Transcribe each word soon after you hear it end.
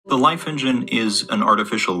The Life Engine is an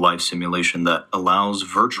artificial life simulation that allows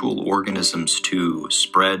virtual organisms to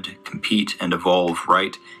spread, compete, and evolve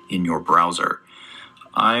right in your browser.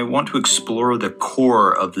 I want to explore the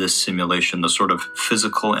core of this simulation, the sort of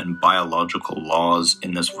physical and biological laws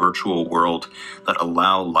in this virtual world that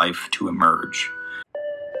allow life to emerge.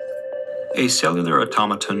 A cellular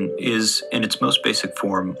automaton is, in its most basic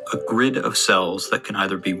form, a grid of cells that can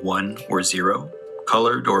either be 1 or 0,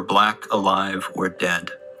 colored or black, alive or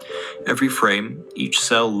dead. Every frame, each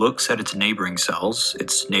cell looks at its neighboring cells,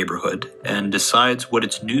 its neighborhood, and decides what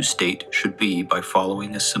its new state should be by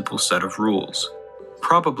following a simple set of rules.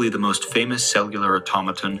 Probably the most famous cellular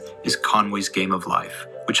automaton is Conway's Game of Life,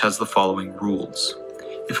 which has the following rules.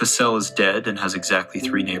 If a cell is dead and has exactly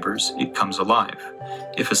 3 neighbors, it comes alive.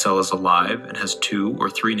 If a cell is alive and has 2 or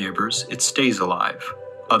 3 neighbors, it stays alive.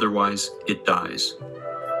 Otherwise, it dies.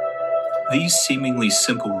 These seemingly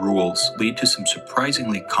simple rules lead to some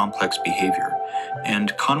surprisingly complex behavior,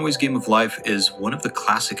 and Conway's Game of Life is one of the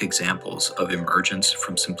classic examples of emergence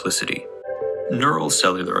from simplicity. Neural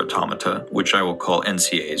cellular automata, which I will call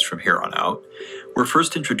NCAs from here on out, were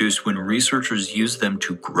first introduced when researchers used them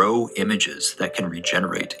to grow images that can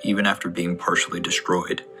regenerate even after being partially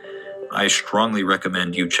destroyed. I strongly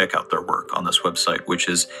recommend you check out their work on this website, which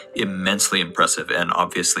is immensely impressive and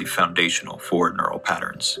obviously foundational for neural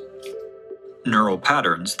patterns. Neural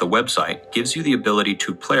Patterns, the website, gives you the ability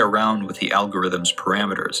to play around with the algorithm's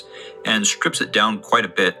parameters and strips it down quite a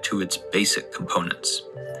bit to its basic components.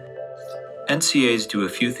 NCAs do a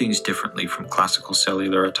few things differently from classical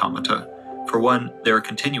cellular automata. For one, they are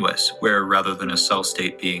continuous, where rather than a cell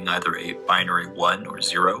state being either a binary 1 or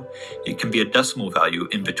 0, it can be a decimal value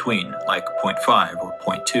in between, like 0.5 or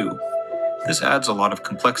 0.2. This adds a lot of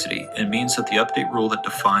complexity and means that the update rule that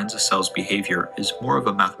defines a cell's behavior is more of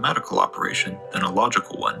a mathematical operation than a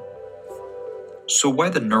logical one. So why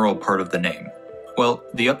the neural part of the name? Well,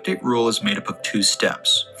 the update rule is made up of 2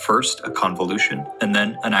 steps. First, a convolution, and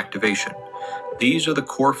then an activation. These are the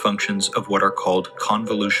core functions of what are called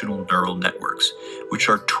convolutional neural networks, which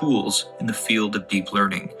are tools in the field of deep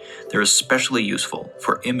learning. They're especially useful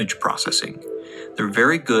for image processing. They're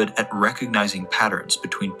very good at recognizing patterns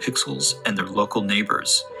between pixels and their local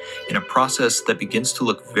neighbors in a process that begins to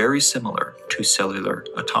look very similar to cellular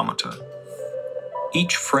automata.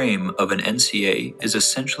 Each frame of an NCA is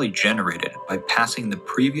essentially generated by passing the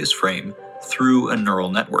previous frame through a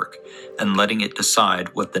neural network and letting it decide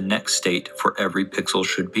what the next state for every pixel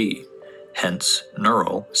should be, hence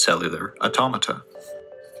neural cellular automata.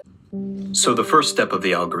 So the first step of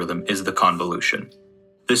the algorithm is the convolution.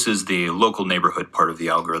 This is the local neighborhood part of the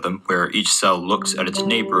algorithm, where each cell looks at its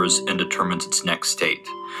neighbors and determines its next state.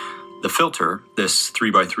 The filter, this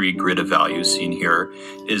 3x3 grid of values seen here,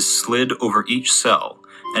 is slid over each cell,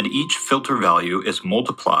 and each filter value is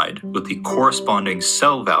multiplied with the corresponding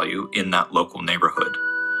cell value in that local neighborhood.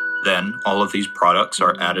 Then, all of these products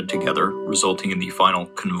are added together, resulting in the final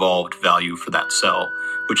convolved value for that cell,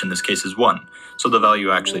 which in this case is 1, so the value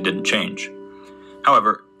actually didn't change.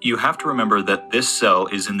 However, you have to remember that this cell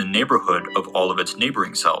is in the neighborhood of all of its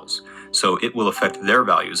neighboring cells, so it will affect their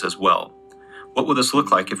values as well. What will this look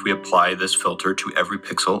like if we apply this filter to every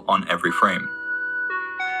pixel on every frame?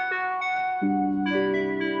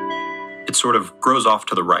 It sort of grows off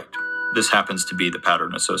to the right. This happens to be the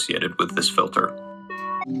pattern associated with this filter.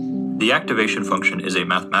 The activation function is a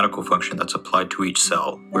mathematical function that's applied to each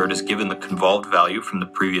cell, where it is given the convolved value from the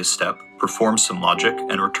previous step, performs some logic,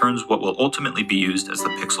 and returns what will ultimately be used as the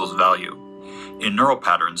pixel's value. In neural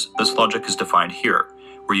patterns, this logic is defined here,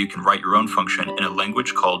 where you can write your own function in a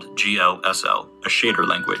language called GLSL, a shader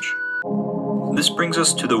language. This brings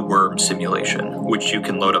us to the worm simulation, which you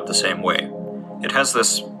can load up the same way. It has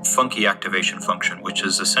this funky activation function, which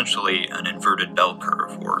is essentially an inverted bell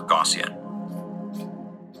curve, or Gaussian.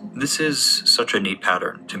 This is such a neat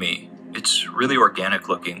pattern to me. It's really organic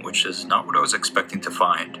looking, which is not what I was expecting to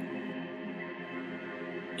find.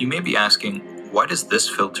 You may be asking, why does this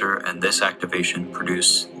filter and this activation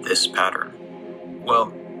produce this pattern?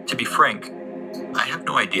 Well, to be frank, I have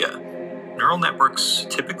no idea. Neural networks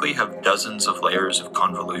typically have dozens of layers of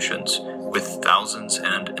convolutions, with thousands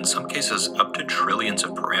and, in some cases, up to trillions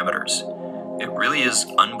of parameters. It really is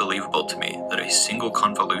unbelievable to me that a single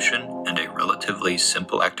convolution and a relatively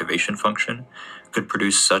simple activation function could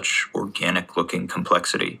produce such organic-looking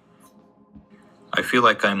complexity. I feel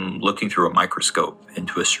like I'm looking through a microscope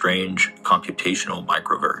into a strange computational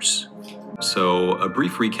microverse. So a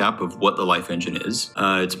brief recap of what the Life Engine is.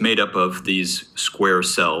 It's made up of these square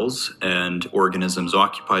cells, and organisms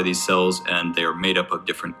occupy these cells, and they are made up of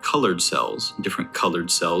different colored cells. Different colored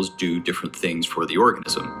cells do different things for the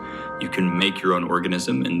organism. You can make your own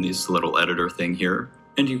organism in this little editor thing here,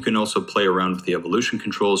 and you can also play around with the evolution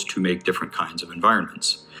controls to make different kinds of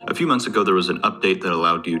environments. A few months ago, there was an update that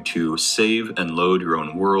allowed you to save and load your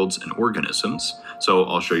own worlds and organisms. So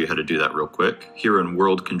I'll show you how to do that real quick. Here in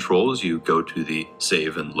World Controls, you go to the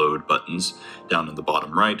Save and Load buttons down in the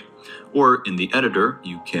bottom right, or in the editor,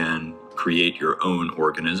 you can create your own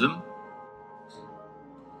organism.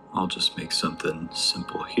 I'll just make something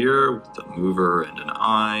simple here with a mover and an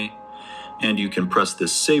eye. And you can press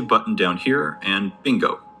this Save button down here, and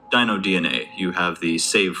bingo. Dino DNA, you have the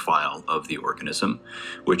save file of the organism,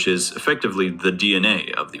 which is effectively the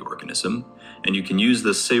DNA of the organism, and you can use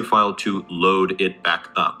this save file to load it back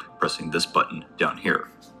up, pressing this button down here.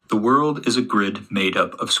 The world is a grid made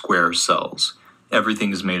up of square cells.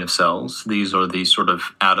 Everything is made of cells. These are the sort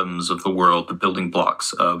of atoms of the world, the building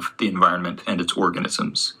blocks of the environment and its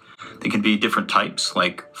organisms. They can be different types,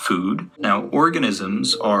 like food. Now,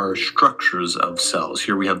 organisms are structures of cells.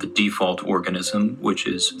 Here we have the default organism, which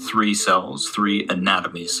is 3 cells, 3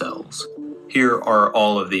 anatomy cells. Here are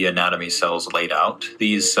all of the anatomy cells laid out.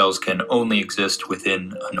 These cells can only exist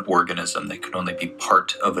within an organism. They can only be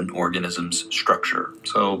part of an organism's structure.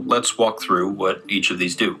 So let's walk through what each of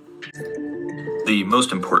these do. The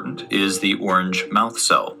most important is the orange mouth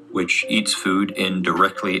cell, which eats food in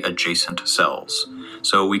directly adjacent cells.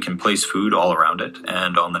 So we can place food all around it,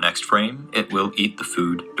 and on the next frame, it will eat the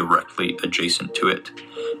food directly adjacent to it.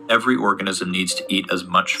 Every organism needs to eat as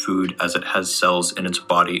much food as it has cells in its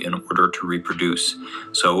body in order to reproduce,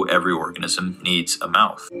 so every organism needs a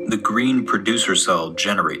mouth. The green producer cell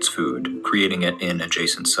generates food, creating it in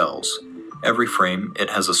adjacent cells. Every frame, it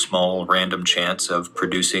has a small random chance of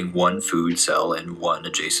producing 1 food cell in 1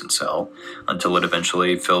 adjacent cell, until it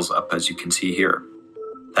eventually fills up, as you can see here.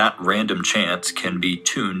 That random chance can be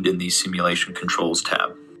tuned in the Simulation Controls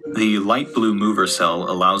tab. The light blue mover cell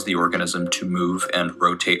allows the organism to move and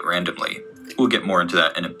rotate randomly. We'll get more into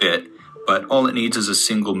that in a bit, but all it needs is a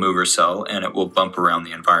single mover cell and it will bump around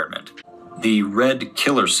the environment. The red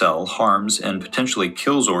killer cell harms and potentially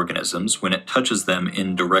kills organisms when it touches them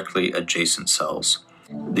in directly adjacent cells.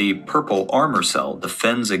 The purple armor cell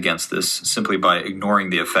defends against this simply by ignoring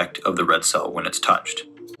the effect of the red cell when it's touched.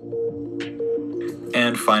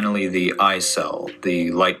 And finally, the eye cell,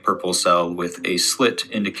 the light purple cell with a slit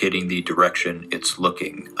indicating the direction it's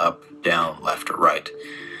looking, up, down, left, or right.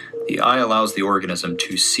 The eye allows the organism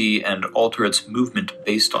to see and alter its movement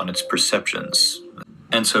based on its perceptions.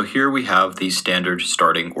 And so here we have the standard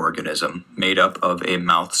starting organism, made up of a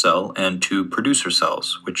mouth cell and 2 producer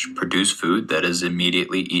cells, which produce food that is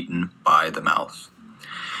immediately eaten by the mouth.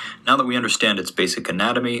 Now that we understand its basic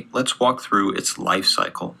anatomy, let's walk through its life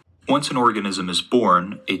cycle. Once an organism is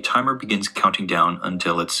born, a timer begins counting down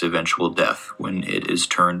until its eventual death, when it is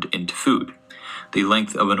turned into food. The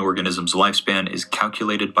length of an organism's lifespan is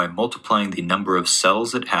calculated by multiplying the number of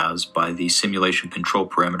cells it has by the simulation control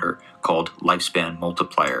parameter called lifespan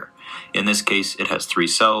multiplier. In this case, it has 3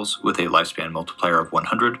 cells with a lifespan multiplier of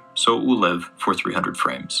 100, so it will live for 300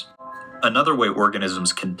 frames. Another way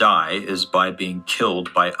organisms can die is by being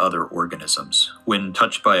killed by other organisms. When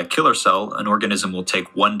touched by a killer cell, an organism will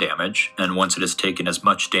take 1 damage, and once it has taken as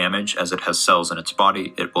much damage as it has cells in its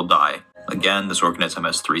body, it will die. Again, this organism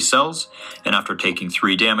has 3 cells, and after taking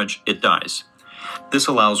 3 damage, it dies. This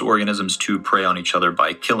allows organisms to prey on each other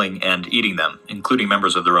by killing and eating them, including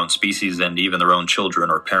members of their own species and even their own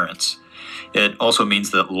children or parents. It also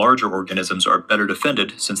means that larger organisms are better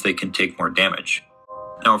defended since they can take more damage.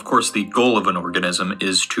 Now, of course, the goal of an organism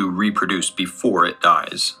is to reproduce before it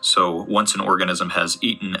dies. So once an organism has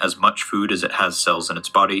eaten as much food as it has cells in its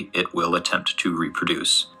body, it will attempt to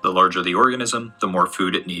reproduce. The larger the organism, the more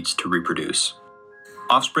food it needs to reproduce.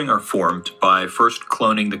 Offspring are formed by first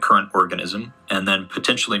cloning the current organism and then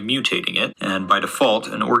potentially mutating it. And by default,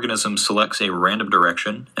 an organism selects a random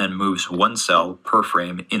direction and moves 1 cell per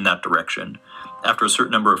frame in that direction. After a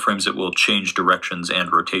certain number of frames, it will change directions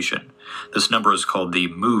and rotation. This number is called the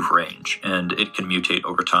move range, and it can mutate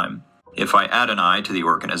over time. If I add an eye to the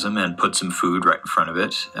organism and put some food right in front of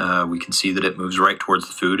it, we can see that it moves right towards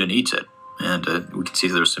the food and eats it. And we can see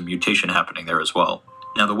there's some mutation happening there as well.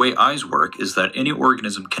 Now, the way eyes work is that any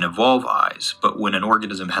organism can evolve eyes, but when an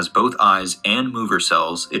organism has both eyes and mover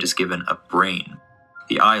cells, it is given a brain.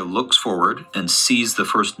 The eye looks forward and sees the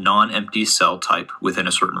first non-empty cell type within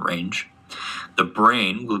a certain range. The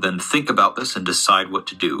brain will then think about this and decide what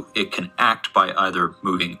to do. It can act by either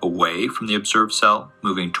moving away from the observed cell,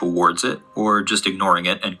 moving towards it, or just ignoring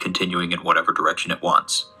it and continuing in whatever direction it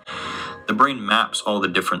wants. The brain maps all the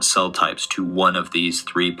different cell types to one of these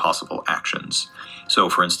 3 possible actions. So,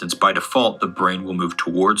 for instance, by default, the brain will move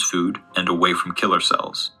towards food and away from killer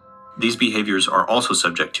cells. These behaviors are also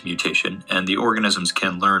subject to mutation, and the organisms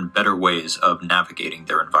can learn better ways of navigating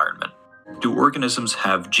their environment. Do organisms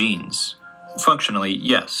have genes? Functionally,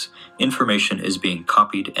 yes. Information is being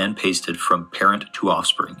copied and pasted from parent to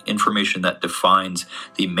offspring, information that defines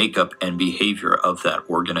the makeup and behavior of that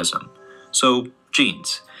organism. So,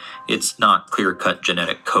 genes. It's not clear-cut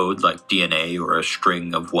genetic code like DNA or a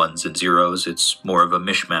string of ones and zeros. It's more of a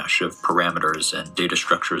mishmash of parameters and data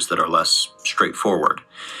structures that are less straightforward.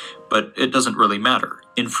 But it doesn't really matter.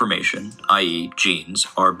 Information, i.e. genes,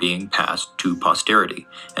 are being passed to posterity,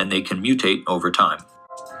 and they can mutate over time.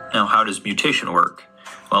 Now, how does mutation work?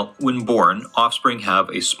 Well, when born, offspring have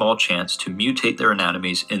a small chance to mutate their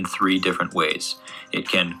anatomies in 3 different ways. It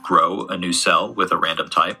can grow a new cell with a random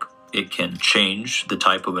type, it can change the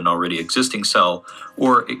type of an already existing cell,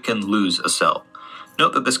 or it can lose a cell.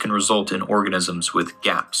 Note that this can result in organisms with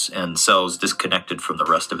gaps and cells disconnected from the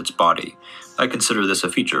rest of its body. I consider this a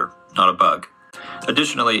feature, not a bug.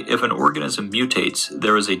 Additionally, if an organism mutates,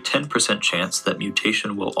 there is a 10% chance that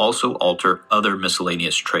mutation will also alter other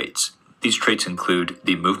miscellaneous traits. These traits include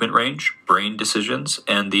the movement range, brain decisions,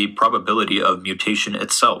 and the probability of mutation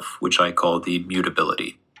itself, which I call the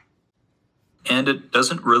mutability. And it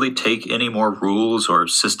doesn't really take any more rules or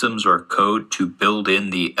systems or code to build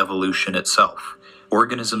in the evolution itself.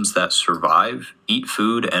 Organisms that survive, eat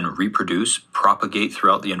food, and reproduce propagate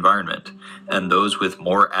throughout the environment, and those with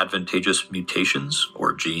more advantageous mutations,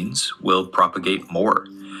 or genes, will propagate more.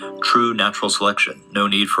 True natural selection, no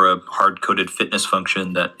need for a hard-coded fitness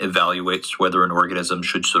function that evaluates whether an organism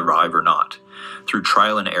should survive or not. Through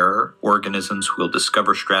trial and error, organisms will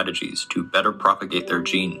discover strategies to better propagate their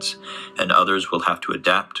genes, and others will have to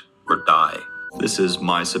adapt or die. This is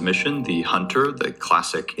my submission, the hunter, the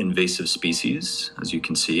classic invasive species. As you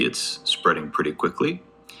can see, it's spreading pretty quickly.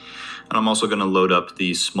 And I'm also going to load up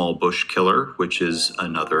the small bush killer, which is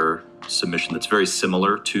another submission that's very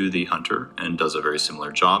similar to the hunter and does a very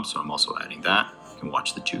similar job, so I'm also adding that. You can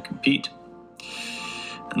watch the 2 compete.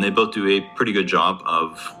 And they both do a pretty good job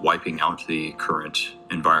of wiping out the current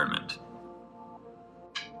environment.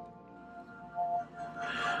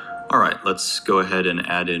 All right, let's go ahead and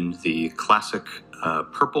add in the classic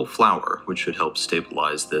purple flower, which should help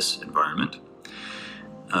stabilize this environment.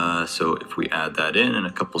 So if we add that in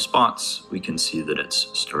a couple spots, we can see that it's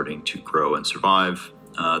starting to grow and survive.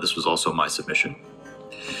 This was also my submission.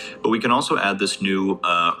 But we can also add this new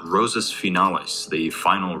Rosus finalis, the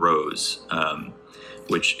final rose,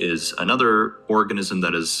 which is another organism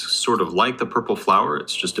that is sort of like the purple flower.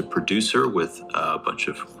 It's just a producer with a bunch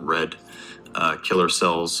of red killer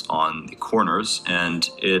cells on the corners, and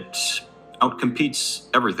it outcompetes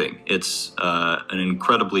everything. It's an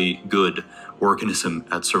incredibly good organism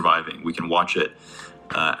at surviving. We can watch it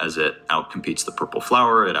as it outcompetes the purple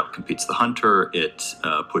flower, it outcompetes the hunter, it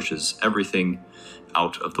pushes everything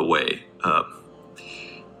out of the way.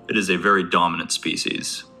 It is a very dominant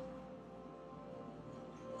species.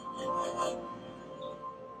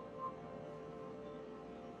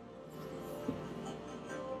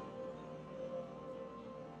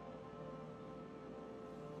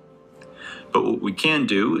 But what we can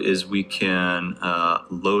do is we can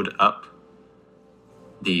load up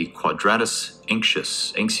the quadratus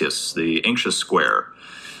anxious, the anxious square.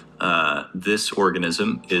 This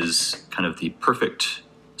organism is kind of the perfect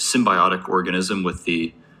symbiotic organism with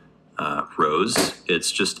the rose.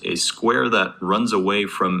 It's just a square that runs away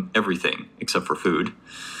from everything except for food.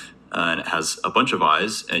 And it has a bunch of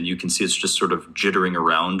eyes, and you can see it's just sort of jittering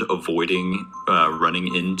around, avoiding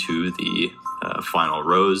running into the final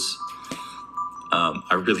rose.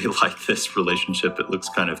 I really like this relationship. It looks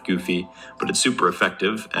kind of goofy, but it's super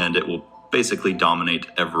effective, and it will basically dominate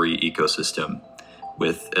every ecosystem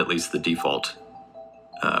with at least the default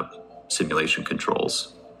simulation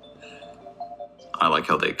controls. I like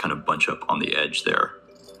how they kind of bunch up on the edge there.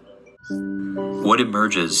 What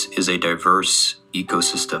emerges is a diverse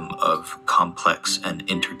ecosystem of complex and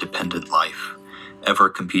interdependent life, ever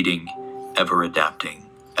competing, ever adapting,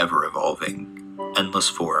 ever evolving, endless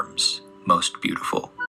forms, most beautiful.